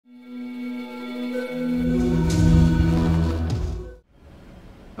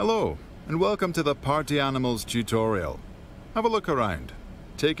Welcome to the Party Animals tutorial. Have a look around.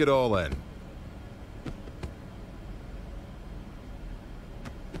 Take it all in.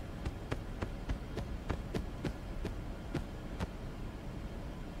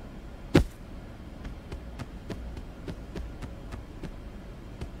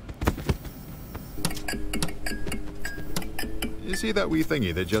 You see that wee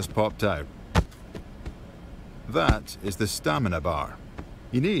thingy that just popped out? That is the stamina bar.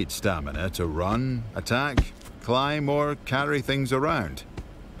 You need stamina to run, attack, climb, or carry things around.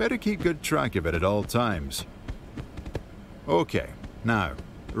 Better keep good track of it at all times. Okay, now,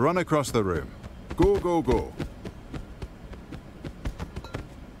 run across the room. Go, go, go.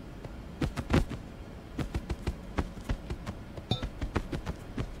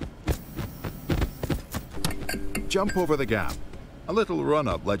 Jump over the gap. A little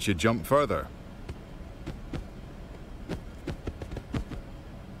run-up lets you jump further.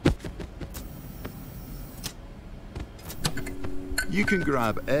 You can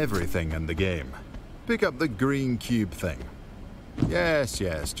grab everything in the game. Pick up the green cube thing. Yes,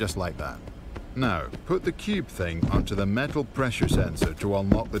 just like that. Now, put the cube thing onto the metal pressure sensor to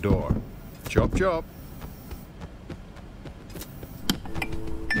unlock the door. Chop, chop.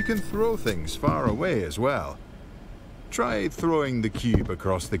 You can throw things far away as well. Try throwing the cube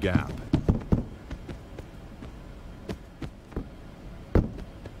across the gap.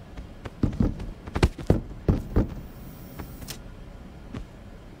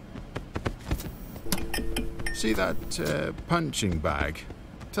 See that punching bag?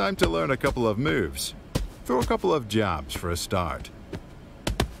 Time to learn a couple of moves. Throw a couple of jabs for a start.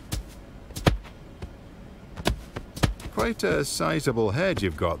 Quite a sizable head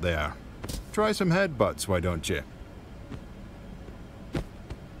you've got there. Try some headbutts, why don't you?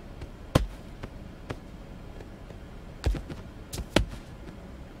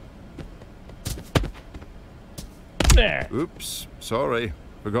 Oops, sorry.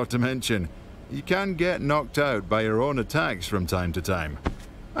 Forgot to mention, you can get knocked out by your own attacks from time to time.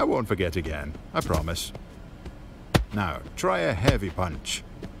 I won't forget again, I promise. Now, try a heavy punch.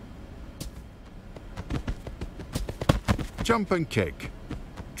 Jump and kick.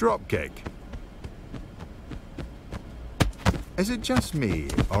 Drop kick. Is it just me,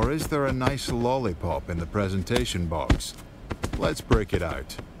 or is there a nice lollipop in the presentation box? Let's break it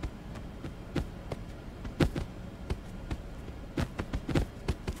out.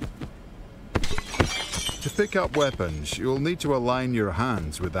 To pick up weapons, you'll need to align your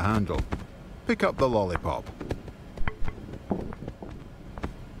hands with the handle. Pick up the lollipop.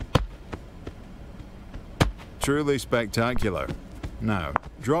 Truly spectacular. Now,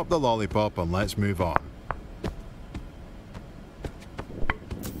 drop the lollipop and let's move on.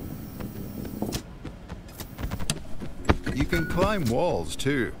 You can climb walls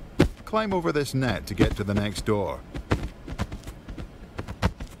too. Climb over this net to get to the next door.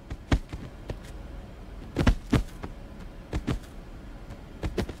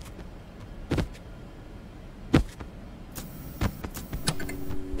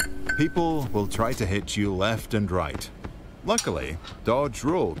 People will try to hit you left and right. Luckily, dodge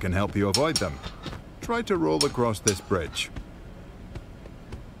roll can help you avoid them. Try to roll across this bridge.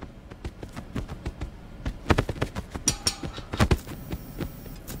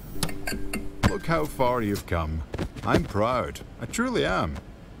 Look how far you've come. I'm proud. I truly am.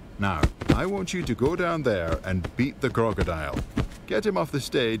 Now, I want you to go down there and beat the crocodile. Get him off the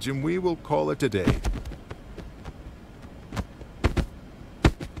stage and we will call it a day.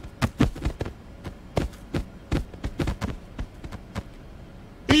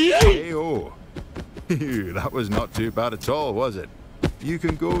 Hey-oh. That was not too bad at all, was it? You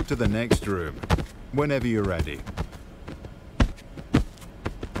can go to the next room, whenever you're ready.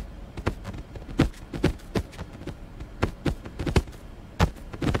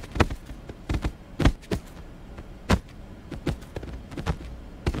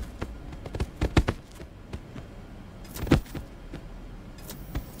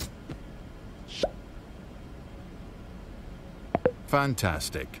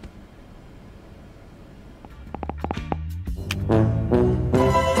 Fantastic.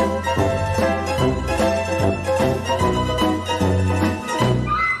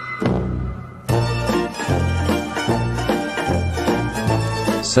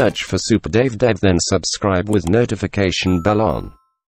 Search for SuperDaveDev, then subscribe with notification bell on.